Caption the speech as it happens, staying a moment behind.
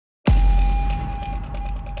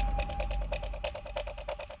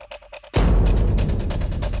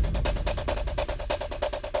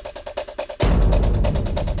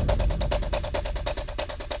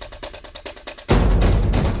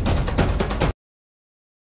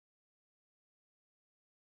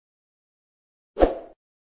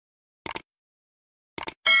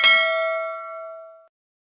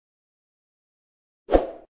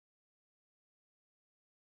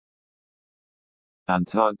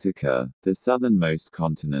Antarctica, the southernmost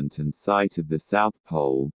continent and site of the South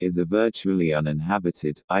Pole, is a virtually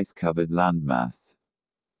uninhabited, ice-covered landmass.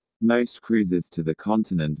 Most cruises to the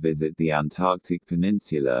continent visit the Antarctic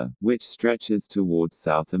Peninsula, which stretches towards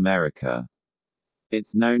South America.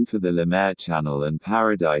 It's known for the Lemaire Channel and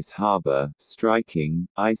Paradise Harbor, striking,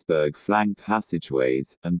 iceberg-flanked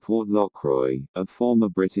passageways, and Port Lockroy, a former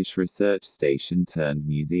British research station turned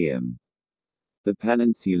museum. The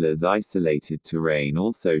peninsula's isolated terrain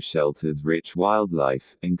also shelters rich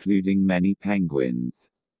wildlife, including many penguins.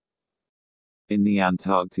 In the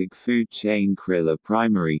Antarctic food chain, krill are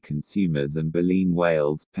primary consumers and baleen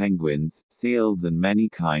whales, penguins, seals and many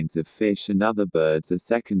kinds of fish and other birds are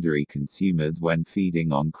secondary consumers when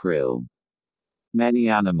feeding on krill. Many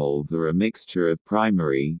animals are a mixture of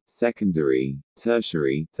primary, secondary,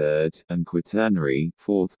 tertiary, third, and quaternary,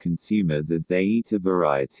 fourth consumers as they eat a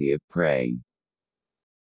variety of prey.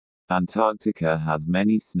 Antarctica has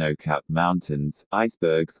many snow-capped mountains,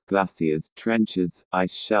 icebergs, glaciers, trenches,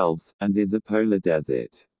 ice shelves, and is a polar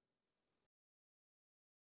desert.